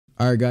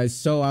All right, guys.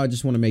 So I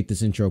just want to make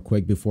this intro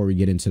quick before we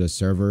get into the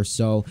server.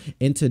 So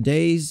in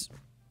today's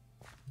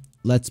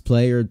Let's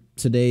Play or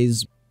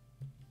today's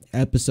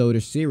episode or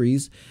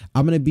series,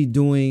 I'm going to be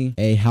doing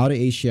a how to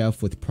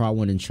HCF with Pro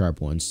 1 and Sharp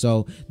 1.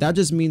 So that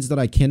just means that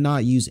I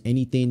cannot use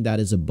anything that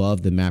is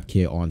above the map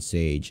kit on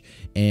Sage,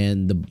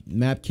 and the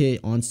map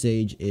kit on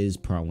Sage is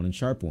Pro 1 and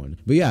Sharp 1.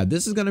 But yeah,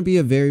 this is going to be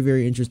a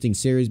very interesting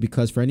series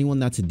because for anyone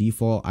that's a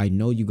default, I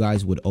know you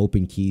guys would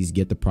open keys,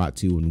 get the Pro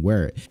 2 and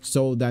wear it.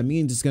 So that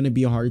means it's going to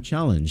be a hard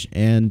challenge.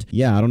 And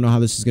yeah, I don't know how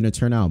this is going to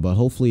turn out, but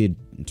hopefully it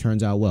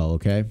turns out well.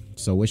 Okay,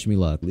 so wish me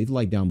luck. Leave a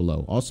like down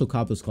below. Also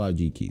cop those Cloud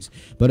G keys.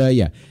 But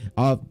yeah,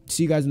 I'll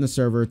see you guys in the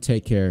server.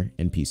 Take care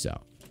and peace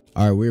out.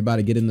 All right, we're about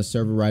to get in the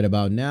server right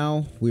about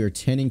now. We are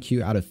 10 in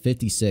queue out of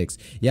 56.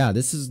 Yeah,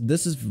 this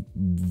is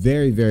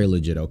very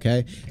legit.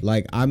 Okay,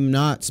 like I'm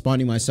not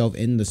spawning myself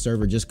in the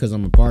server just because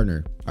I'm a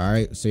partner. All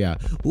right, so yeah.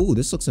 Ooh,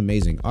 this looks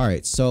amazing. All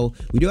right, so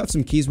we do have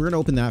some keys. We're gonna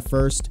open that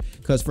first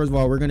because first of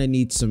all, we're gonna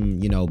need some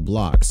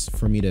blocks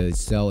for me to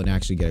sell and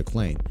actually get a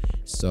claim.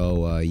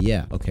 So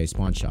yeah, okay,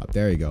 spawn shop.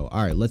 There you go.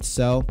 All right, let's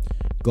sell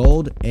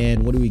gold.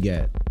 And what do we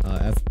get?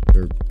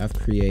 F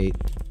create,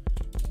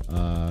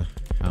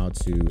 how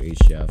to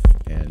HCF,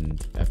 and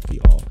FP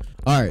all.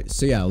 All right,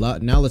 so yeah,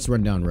 now let's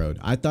run down road.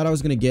 I thought I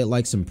was gonna get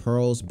like some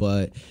pearls,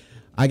 but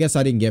I guess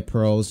I didn't get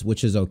pearls,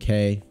 which is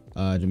okay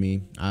to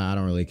me. I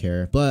don't really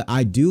care, but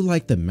I do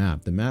like the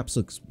map. The map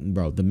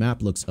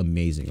looks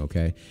amazing.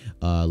 Okay,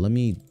 let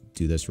me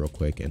do this real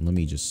quick and let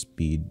me just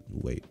speed.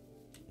 Wait,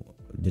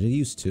 did it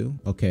use two?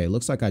 Okay, it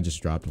looks like I just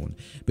dropped one.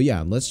 But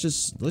yeah, let's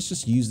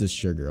just use this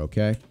sugar.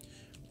 Okay,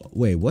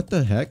 wait, what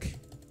the heck?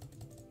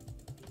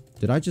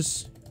 Did I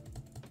just?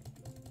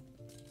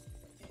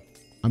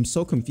 I'm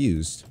so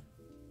confused.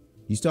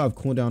 You still have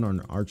cooldown on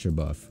archer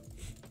buff.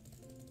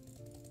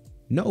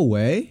 No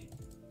way.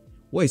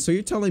 Wait, so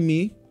you're telling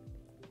me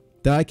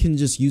that I can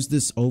just use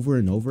this over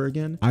and over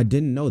again? I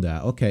didn't know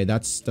that. Okay,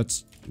 that's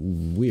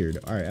weird.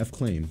 All right, F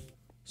claim.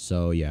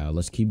 So yeah,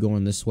 let's keep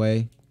going this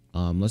way.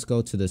 Let's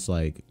go to this,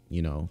 like,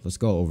 let's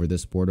go over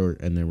this border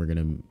and then we're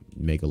gonna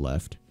make a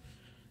left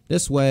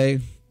this way.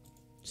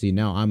 See,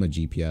 now I'm a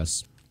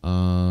GPS.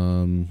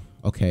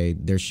 Okay,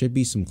 there should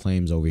be some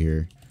claims over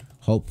here.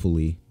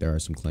 Hopefully there are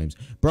some claims,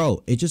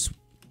 bro. It just,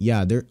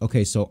 yeah, there.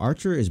 Okay, so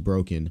archer is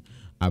broken,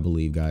 I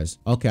believe, guys.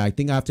 Okay, I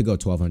think I have to go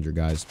 1200,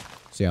 guys.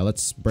 So yeah,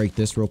 let's break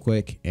this real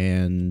quick,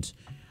 and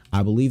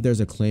I believe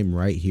there's a claim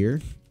right here.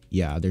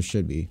 Yeah, there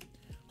should be.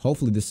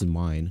 Hopefully this is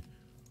mine.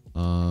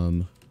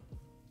 Come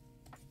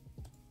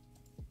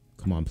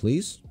on,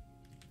 please.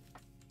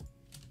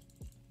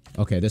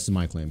 Okay, this is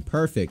my claim.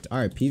 Perfect. All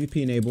right, PvP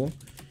enable.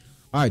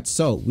 All right,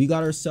 so we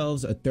got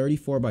ourselves a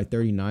 34 by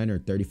 39 or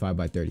 35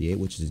 by 38,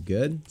 which is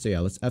good. So yeah,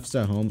 let's F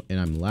set home,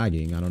 and I'm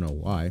lagging. I don't know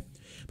why,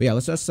 but yeah,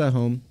 let's F set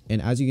home.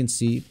 And as you can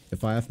see,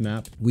 if I F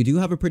map, we do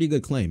have a pretty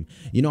good claim.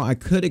 I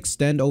could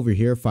extend over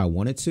here if I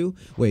wanted to.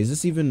 Wait, is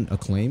this even a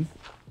claim?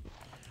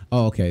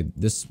 Oh, okay,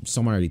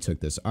 someone already took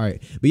this. All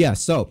right, but yeah,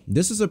 so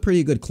this is a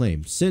pretty good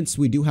claim since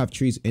we do have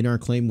trees in our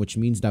claim, which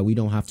means that we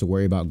don't have to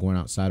worry about going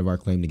outside of our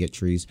claim to get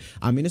trees.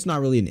 I mean, it's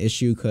not really an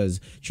issue because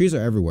trees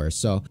are everywhere.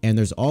 So, and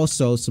there's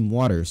also some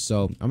water.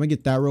 So I'm gonna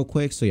get that real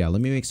quick. So yeah,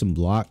 let me make some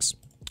blocks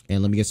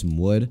and let me get some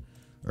wood,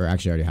 or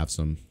actually I already have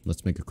some.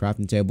 Let's make a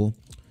crafting table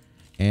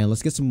and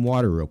let's get some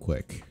water real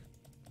quick.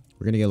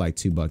 We're gonna get like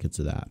 2 buckets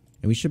of that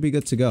and we should be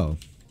good to go.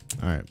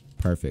 All right,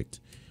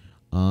 perfect.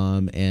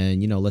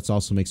 And let's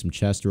also make some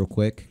chests real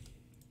quick.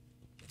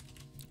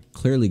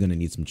 Clearly gonna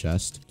need some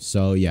chests.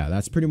 So yeah,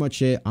 that's pretty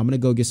much it. I'm gonna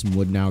go get some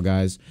wood now,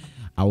 guys.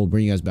 I will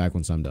bring you guys back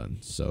once I'm done.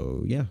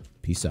 So yeah,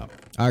 peace out.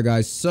 All right,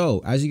 guys,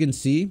 so as you can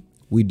see,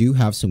 we do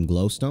have some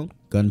glowstone,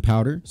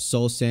 gunpowder,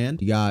 soul sand.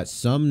 We got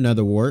some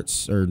nether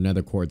warts, or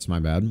nether quartz, my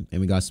bad,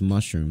 and we got some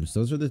mushrooms.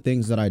 Those are the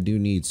things that I do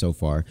need so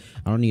far.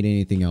 I don't need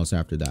anything else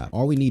after that.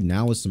 All we need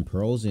now is some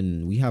pearls,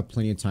 and we have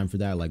plenty of time for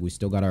that. Like, we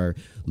still got our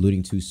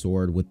looting 2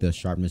 sword with the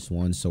sharpness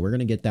 1, so we're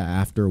gonna get that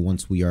after,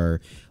 once we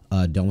are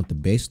done with the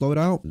base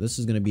loadout. This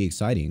is gonna be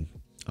exciting.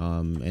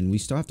 And we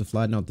still have to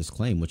flatten out this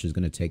claim, which is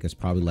gonna take us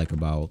probably like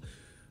about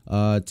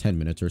 10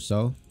 minutes or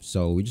so.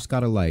 So we just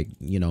gotta, like,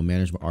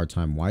 manage our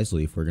time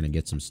wisely if we're gonna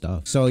get some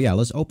stuff. So yeah,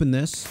 let's open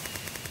this.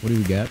 What do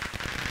we get?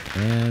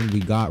 And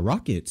we got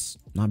rockets,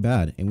 not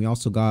bad. And we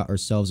also got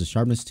ourselves a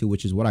sharpness 2,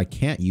 which is what I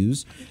can't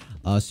use.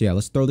 So yeah,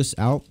 let's throw this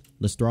out.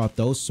 Let's throw out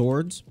those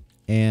swords.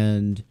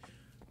 And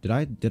did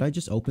I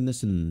just open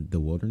this in the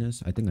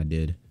wilderness? I think I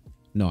did.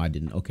 No, I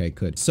didn't. Okay,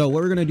 good. So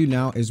what we're gonna do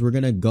now is we're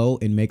gonna go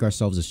and make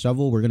ourselves a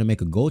shovel. We're gonna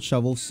make a gold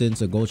shovel,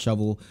 since a gold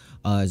shovel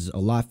is a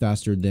lot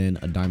faster than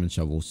a diamond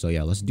shovel. So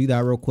yeah, let's do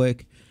that real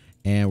quick,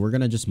 and we're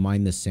gonna just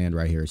mine this sand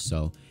right here.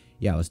 So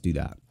yeah, let's do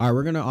that. All right,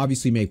 we're gonna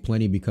obviously make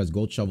plenty because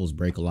gold shovels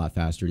break a lot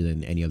faster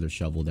than any other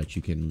shovel that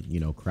you can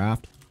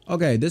craft.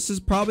 Okay, this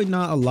is probably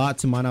not a lot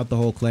to mine out the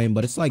whole claim,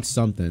 but it's like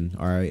something.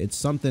 All right, it's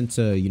something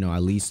to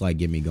at least like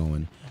get me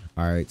going.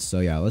 All right, so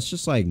yeah, let's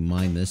just like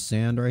mine this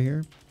sand right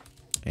here.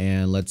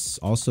 And let's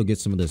also get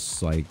some of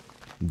this like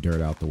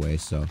dirt out the way.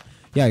 So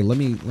yeah, let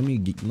me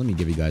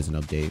give you guys an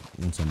update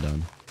once I'm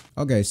done.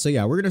 Okay, so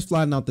yeah, we're gonna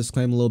flatten out this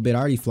claim a little bit. I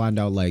already flattened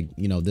out, like,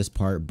 you know, this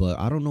part, but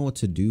I don't know what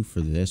to do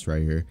for this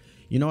right here.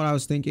 You know what I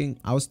was thinking?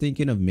 I was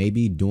thinking of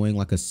maybe doing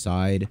like a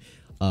side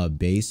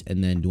base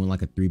and then doing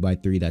like a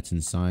 3x3 that's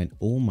inside.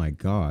 Oh my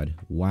god,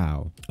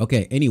 wow.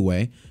 Okay,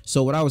 anyway,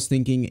 so what I was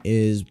thinking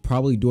is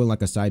probably doing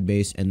like a side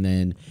base and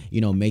then, you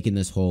know, making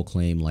this whole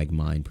claim like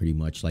mine, pretty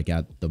much like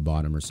at the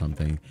bottom or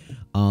something.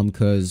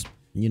 Because,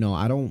 you know,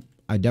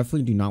 I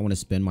definitely do not want to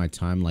spend my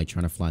time like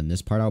trying to flatten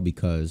this part out,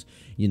 because,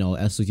 you know,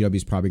 SOTW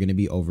is probably going to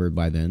be over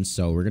by then,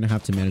 so we're going to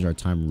have to manage our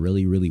time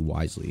really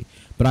wisely.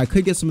 But I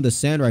could get some of the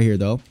sand right here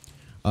though,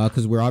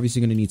 because we're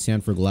obviously going to need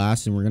sand for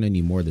glass, and we're going to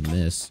need more than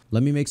this.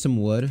 Let me make some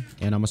wood,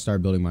 and I'm going to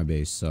start building my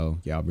base. So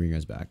yeah, I'll bring you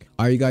guys back.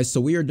 All right, you guys, so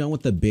we are done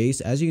with the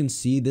base. As you can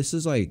see, this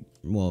is like,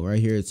 well, right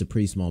here, it's a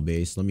pretty small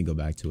base. Let me go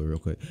back to it real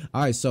quick.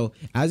 All right, so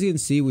as you can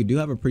see, we do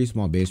have a pretty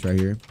small base right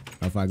here.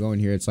 If I go in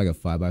here, it's like a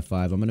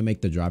 5x5. I'm going to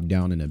make the drop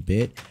down in a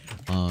bit.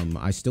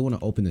 I still want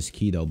to open this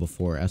key though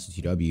before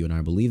SOTW, and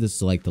I believe this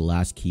is like the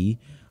last key.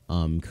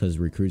 Because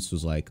recruits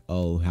was like,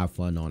 oh, have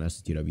fun on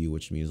STW,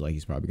 which means like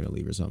he's probably gonna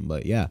leave or something.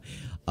 But yeah,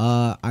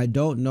 I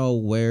don't know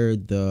where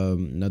the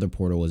nether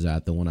portal was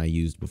at, the one I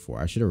used before.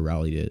 I should have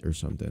rallied it or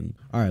something.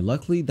 All right,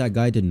 luckily that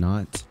guy did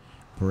not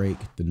break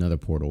the nether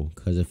portal,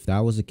 because if that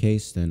was the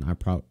case, then I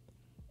probably...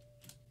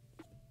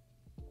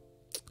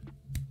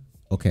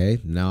 Okay,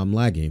 now I'm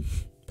lagging.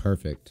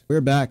 Perfect. We're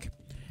back,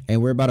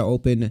 and we're about to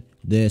open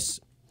this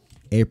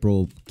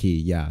April key.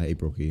 Yeah,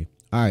 April key.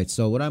 All right,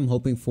 so what I'm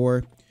hoping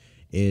for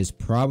is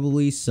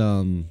probably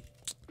some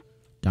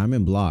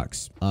diamond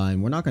blocks,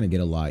 and we're not gonna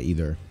get a lot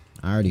either.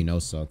 I already know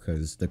so,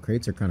 because the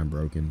crates are kind of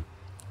broken,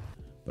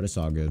 but it's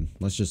all good.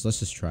 Let's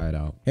just try it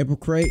out. April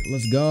crate,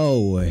 let's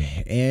go.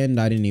 And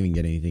I didn't even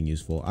get anything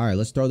useful. All right,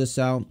 let's throw this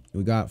out.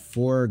 We got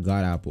 4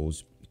 god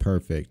apples.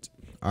 Perfect.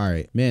 All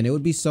right, man, it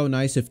would be so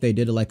nice if they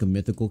did like a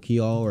mythical key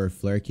all or a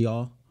flare key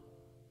all,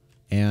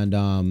 and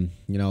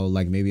you know,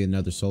 like maybe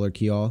another solar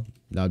key all.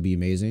 That would be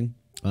amazing.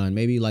 And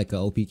maybe like a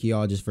OP key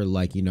all just for,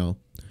 like, you know,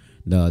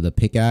 the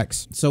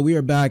pickaxe. So we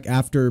are back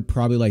after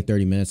probably like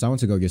 30 minutes. I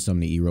want to go get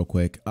something to eat real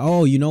quick.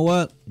 Oh, you know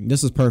what?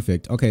 This is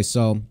perfect. Okay,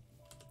 so,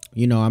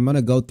 you know, I'm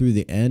gonna go through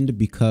the end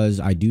because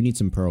I do need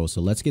some pearls.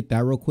 So let's get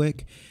that real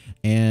quick,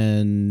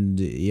 and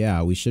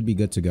yeah, we should be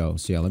good to go.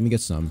 So yeah, let me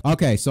get some.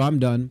 Okay, so I'm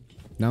done.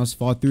 Now let's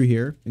fall through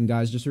here. And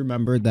guys, just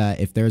remember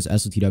that if there's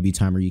SOTW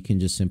timer, you can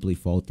just simply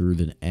fall through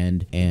the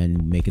end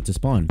and make it to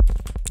spawn.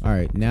 All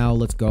right, now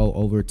let's go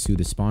over to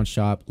the spawn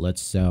shop.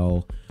 Let's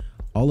sell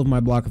all of my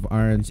block of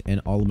irons and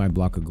all of my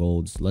block of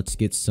golds. Let's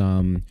get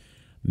some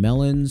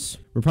melons.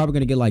 We're probably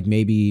gonna get like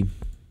maybe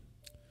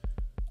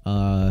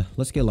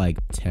let's get like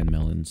 10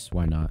 melons.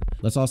 Why not?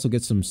 Let's also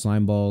get some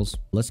slime balls.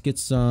 Let's get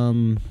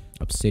some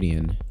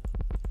obsidian.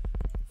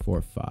 4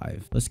 or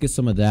 5. Let's get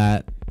some of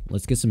that.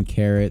 Let's get some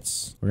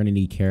carrots. We're gonna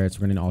need carrots.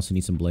 We're gonna also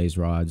need some blaze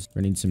rods.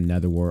 We're gonna need some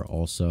nether wart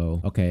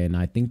also. Okay, and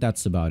I think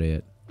that's about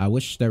it. I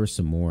wish there was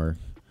some more.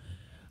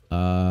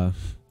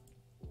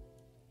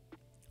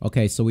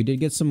 Okay, so we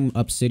did get some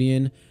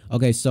obsidian.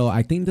 Okay, so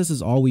I think this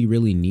is all we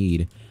really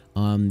need.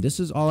 This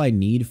is all I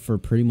need for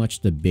pretty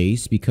much the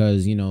base,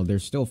 because, you know,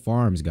 there's still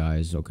farms,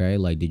 guys. Okay,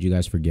 like, did you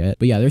guys forget?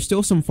 But yeah, there's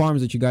still some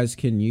farms that you guys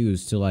can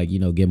use to, like, you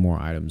know, get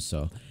more items.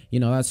 So, you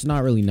know, that's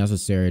not really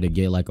necessary to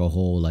get like a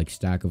whole like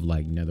stack of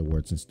like nether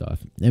warts and stuff.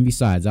 And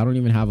besides, I don't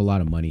even have a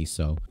lot of money,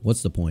 so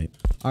what's the point?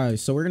 All right,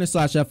 so we're gonna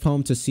slash F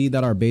home to see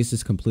that our base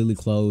is completely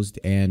closed,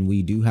 and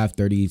we do have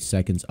 30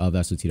 seconds of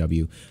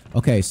SOTW.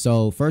 Okay,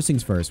 so first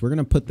things first, we're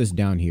gonna put this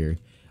down here.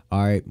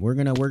 All right, we're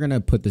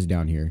gonna put this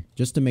down here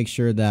just to make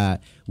sure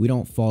that we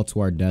don't fall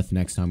to our death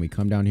next time we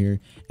come down here,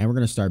 and we're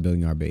gonna start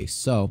building our base.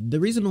 So the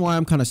reason why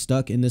I'm kind of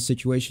stuck in this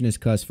situation is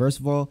because, first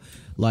of all,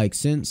 like,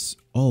 since,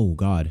 oh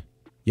god,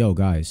 yo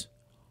guys,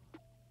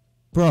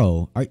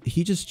 bro,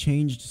 he just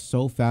changed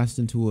so fast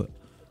into a,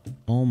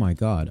 oh my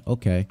god.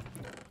 Okay,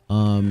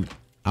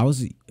 I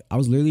was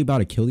literally about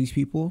to kill these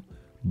people,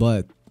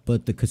 but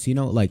the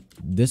casino, like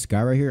this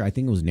guy right here, I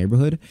think it was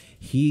neighborhood,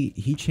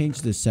 he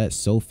changed the set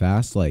so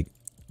fast, like,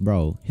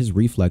 bro, his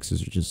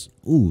reflexes are just,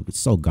 ooh, it's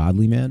so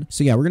godly, man.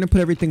 So yeah, we're gonna put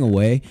everything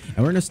away, and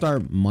we're gonna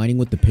start mining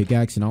with the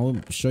pickaxe, and I'll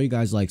show you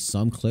guys like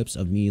some clips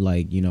of me,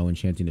 like, you know,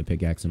 enchanting the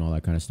pickaxe and all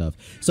that kind of stuff.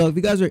 So if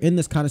you guys are in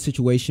this kind of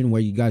situation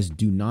where you guys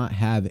do not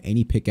have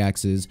any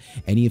pickaxes,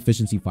 any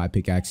efficiency 5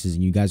 pickaxes,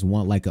 and you guys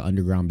want like an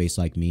underground base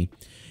like me,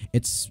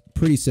 it's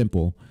pretty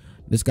simple.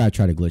 This guy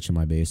tried to glitch in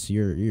my base.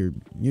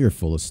 You're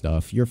full of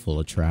stuff. You're full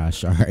of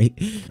trash. All right.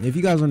 If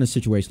you guys are in a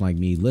situation like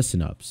me,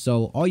 listen up.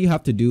 So all you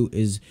have to do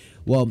is,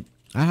 well,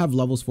 I have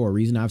levels for a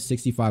reason. I have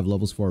 65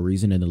 levels for a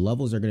reason, and the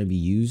levels are going to be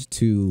used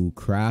to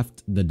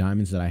craft the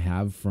diamonds that I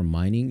have from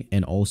mining,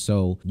 and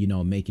also, you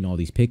know, making all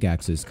these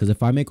pickaxes. Because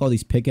if I make all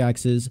these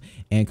pickaxes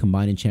and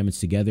combine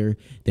enchantments together,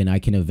 then I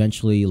can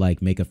eventually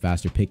like make a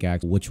faster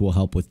pickaxe, which will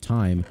help with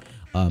time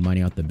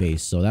mining out the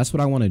base. So that's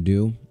what I want to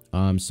do.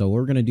 So what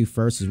we're going to do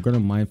first is we're going to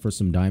mine for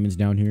some diamonds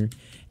down here,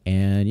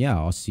 and yeah,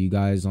 I'll see you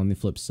guys on the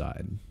flip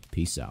side.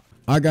 Peace out.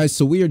 All right, guys,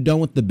 so we are done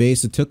with the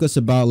base. It took us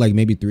about like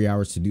maybe 3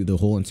 hours to do the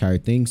whole entire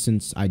thing,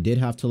 since I did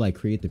have to like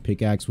create the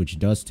pickaxe, which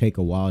does take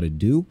a while to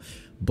do.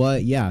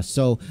 But yeah,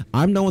 so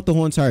I'm done with the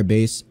whole entire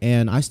base,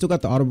 and I still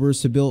got the auto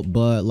burst to build,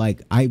 but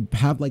like I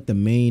have like the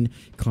main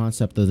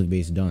concept of the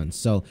base done.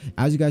 So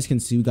as you guys can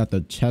see, we got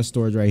the chest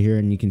storage right here,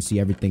 and you can see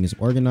everything is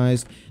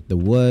organized. The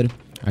wood,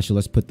 actually,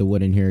 let's put the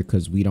wood in here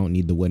because we don't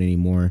need the wood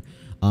anymore.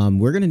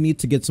 We're gonna need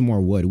to get some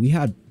more wood. We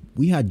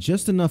had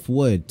just enough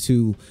wood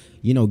to,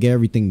 you know, get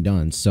everything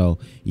done. So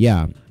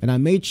yeah, and I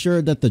made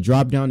sure that the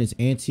drop down is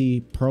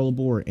anti-pearlable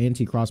or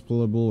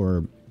anti-cross-pearlable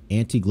or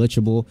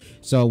anti-glitchable.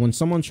 So when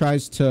someone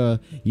tries to,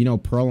 you know,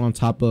 pearl on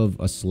top of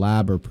a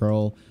slab or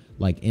pearl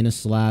like in a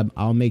slab,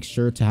 I'll make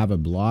sure to have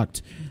it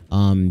blocked.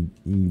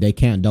 They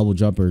can't double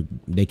jump or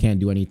they can't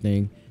do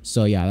anything.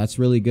 So yeah, that's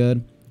really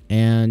good.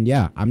 And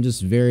yeah, I'm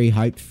just very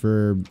hyped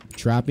for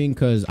trapping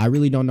because I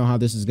really don't know how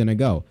this is gonna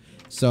go.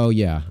 So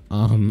yeah,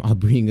 I'll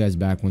bring you guys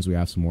back once we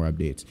have some more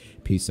updates.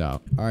 Peace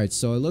out. All right,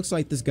 so it looks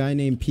like this guy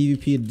named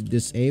PvP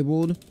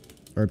disabled,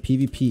 or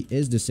PvP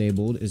is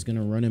disabled, is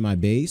gonna run in my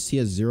base. He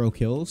has 0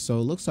 kills, so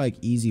it looks like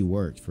easy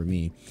work for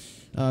me.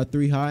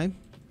 3 high.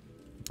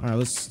 All right,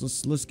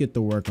 let's get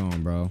the work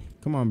on, bro.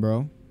 Come on,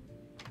 bro.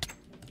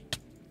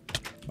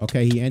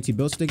 Okay, he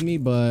anti-build stick me,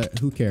 but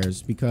who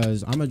cares?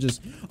 Because I'm gonna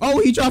just... Oh,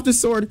 he dropped his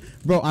sword.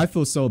 Bro, I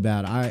feel so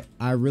bad.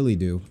 I really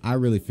do. I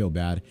really feel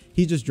bad.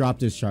 He just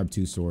dropped his sharp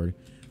 2 sword.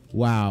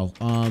 Wow.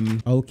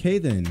 Okay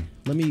then.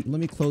 Let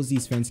me close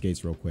these fence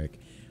gates real quick.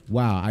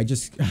 Wow, I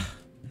just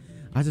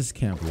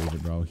can't believe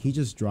it, bro. He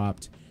just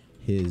dropped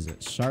his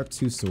sharp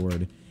 2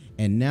 sword,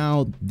 and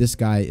now this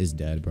guy is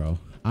dead, bro.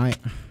 I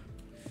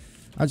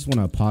just want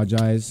to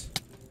apologize.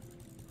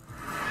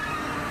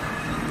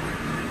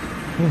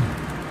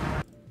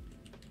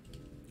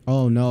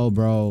 Oh no,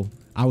 bro.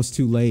 I was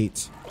too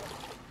late.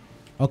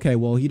 Okay,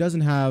 well, he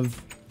doesn't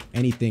have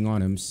anything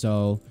on him,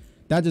 so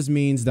that just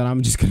means that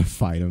I'm just gonna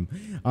fight him.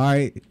 All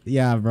right.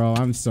 Yeah, bro.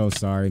 I'm so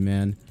sorry,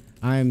 man.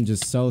 I'm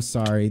just so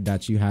sorry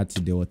that you had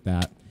to deal with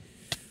that.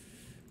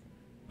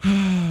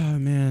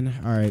 Man.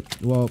 All right.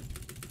 Well,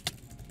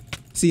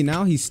 see,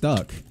 now he's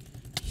stuck.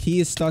 He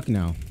is stuck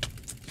now.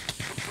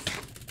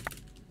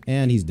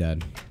 And he's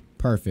dead.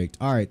 Perfect.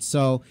 All right.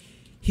 So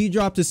he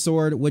dropped his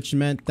sword, which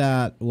meant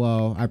that,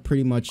 well, I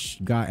pretty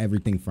much got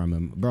everything from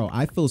him. Bro,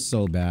 I feel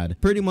so bad.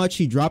 Pretty much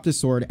he dropped his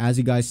sword, as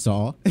you guys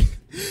saw.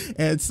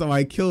 And so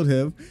I killed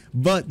him.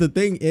 But the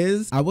thing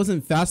is, I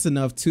wasn't fast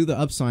enough to the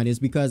upside is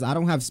because I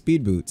don't have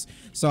speed boots.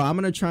 So I'm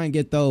going to try and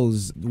get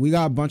those. We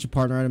got a bunch of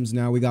partner items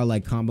now. We got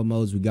like combo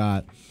modes. We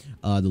got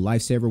the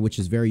lifesaver, which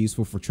is very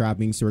useful for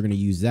trapping. So we're going to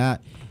use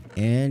that.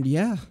 And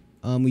yeah,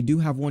 we do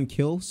have 1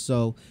 kill.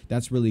 So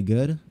that's really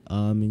good.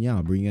 And yeah,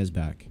 I'll bring you guys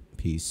back.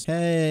 Peace.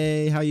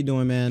 Hey, how you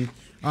doing, man?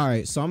 All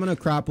right, so I'm gonna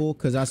crapple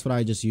because that's what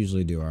I just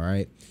usually do. All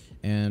right,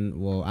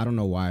 and well, I don't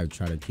know why I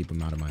try to keep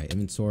him out of my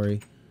inventory,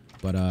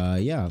 but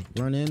yeah,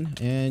 run in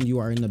and you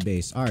are in the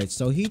base. All right,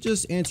 so he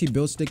just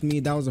anti-build stick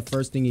me. That was the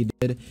first thing he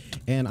did,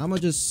 and I'm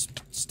gonna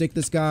just stick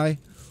this guy.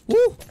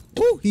 Woo!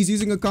 Ooh, he's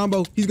using a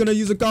combo. He's gonna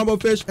use a combo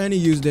fish, and he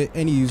used it,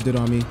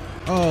 on me.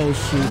 Oh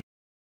shoot.